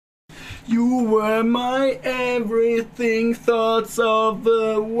You were my everything. Thoughts of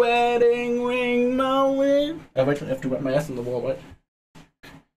a wedding ring. No way. Wait, I have to wrap my ass on the wall, right?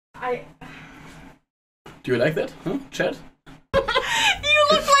 Do you like that, huh, Chad? You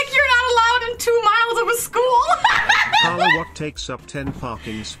look like you're not allowed in 2 miles of a school. Carla, what takes up 10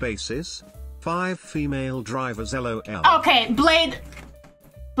 parking spaces? 5 female drivers, lol. Okay, Blade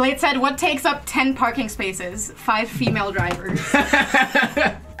said, what takes up 10 parking spaces? 5 female drivers.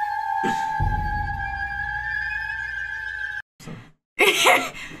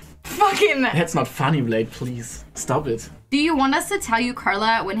 Fucking... That's not funny, Blade, please. Stop it. Do you want us to tell you,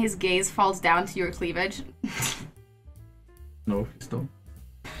 Carla, when his gaze falls down to your cleavage? No, please don't.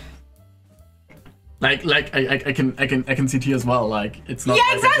 Like I can see T as well. Like it's not. Yeah,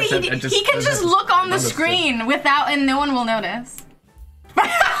 like exactly. He can just look on the screen without, and no one will notice.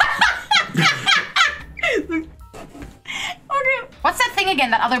 Okay. What's that thing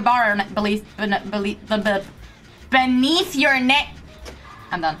again? That other bar beneath your neck.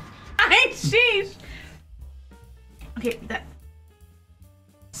 I'm done. Ay, sheesh. Okay, that.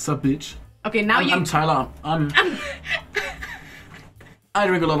 Sup, bitch. Okay, now I'm Tyler. I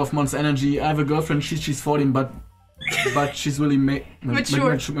drink a lot of Monster Energy. I have a girlfriend. She's 14, but she's really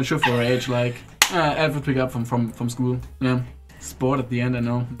mature for her age. Like I have to pick up from school. Yeah, sport at the end. I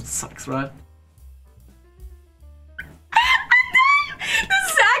know it sucks, right?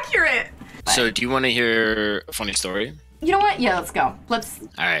 This is accurate. So, do you want to hear a funny story? You know what? Yeah, let's go. Let's.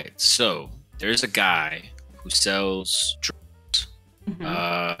 All right. So, there's a guy who sells drugs.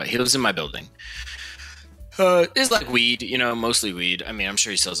 He lives in my building. It's like weed, you know, mostly weed. I mean, I'm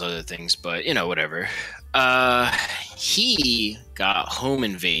sure he sells other things, but you know, whatever. He got home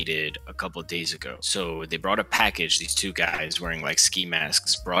invaded a couple of days ago. So they brought a package. These 2 guys wearing like ski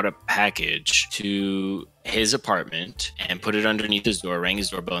masks brought a package to his apartment and put it underneath his door, rang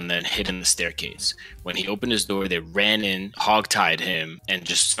his doorbell, and then hid in the staircase. When he opened his door, they ran in, hogtied him, and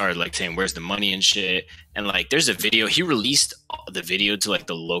just started like saying, "Where's the money?" and shit. And like, there's a video. He released the video to like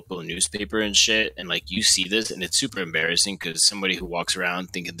the local newspaper and shit. And like, you see this, and it's super embarrassing because somebody who walks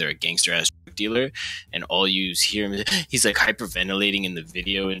around thinking they're a gangster ass drug dealer, and all you hear him, he's like hyperventilating in the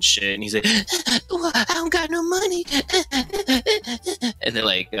video and shit. And he's like, "I don't got no money." And they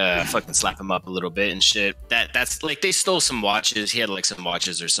like fucking slap him up a little bit and shit. That's like, they stole some watches. He had like some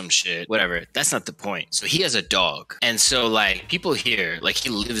watches or some shit. Whatever. That's not the point. So he has a dog. And so like, people here, like, he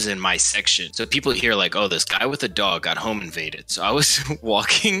lives in my section. So people here like, oh, this guy with a dog got home invaded. So I was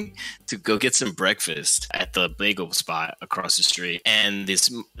walking to go get some breakfast at the bagel spot across the street. And this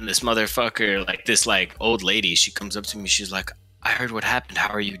motherfucker, like this like old lady, she comes up to me. She's like, "I heard what happened. How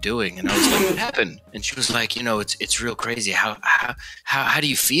are you doing?" And I was like, "What happened?" And she was like, "You know, it's real crazy. How do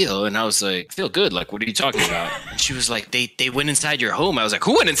you feel?" And I was like, "Feel good. Like, what are you talking about?" And she was like, they went inside your home." I was like,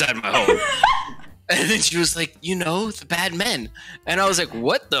 "Who went inside my home?" And then she was like, "You know, the bad men." And I was like,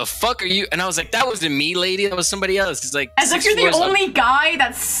 "What the fuck are you?" And I was like, "That wasn't me, lady. That was somebody else." It's like, as if you're the only guy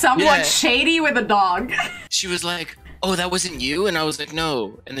that's somewhat shady with a dog. She was like, "Oh, that wasn't you?" And I was like,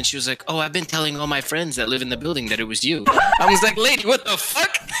 "No." And then she was like, "Oh, I've been telling all my friends that live in the building that it was you." I was like, "Lady, what the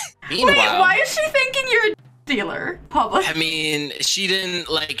fuck?" Meanwhile, wait, why is she thinking you're a dealer? Public. I mean, she didn't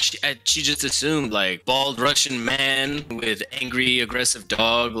like, she just assumed like bald Russian man with angry, aggressive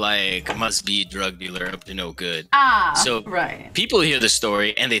dog, like must be drug dealer up to no good. So right. People hear the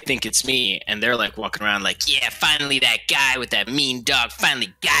story and they think it's me, and they're like walking around like, "Yeah, finally that guy with that mean dog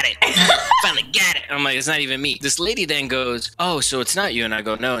finally got it." Finally got it. I'm like, "It's not even me." This lady then goes, "Oh, so it's not you?" And I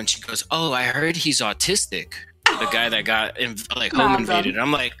go, "No." And she goes, "Oh, I heard he's autistic." The guy that got like home invaded.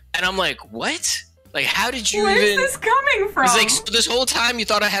 I'm like, "What? Like, how did you Where's this coming from?" It's like, so this whole time you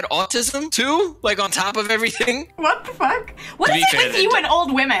thought I had autism too? Like, on top of everything? What the fuck? What is it with you and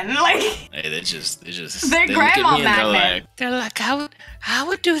old women? Like, hey, they're grandma magnet. They're like, I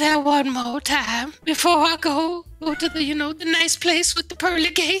would do that one more time before I go to the, you know, the nice place with the pearly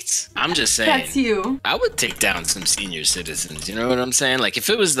gates. I'm just saying. That's you. I would take down some senior citizens. You know what I'm saying? Like, if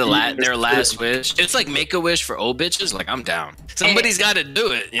it was their last wish, it's like Make-A-Wish for old bitches. Like, I'm down. Somebody's got to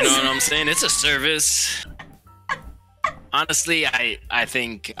do it. You know what I'm saying? It's a service. Honestly, I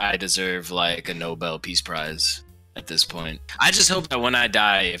think I deserve like a Nobel Peace Prize at this point. I just hope that when I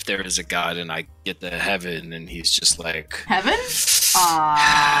die, if there is a God and I get to heaven and he's just like, heaven?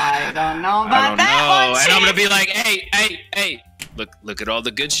 I don't know about that one. And I'm gonna be like, hey, look at all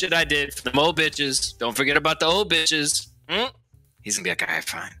the good shit I did for them old bitches. Don't forget about the old bitches. He's gonna be like, alright,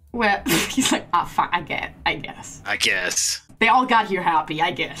 fine. Well, he's like, fine, I guess. I guess. They all got here happy,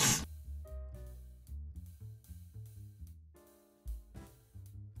 I guess.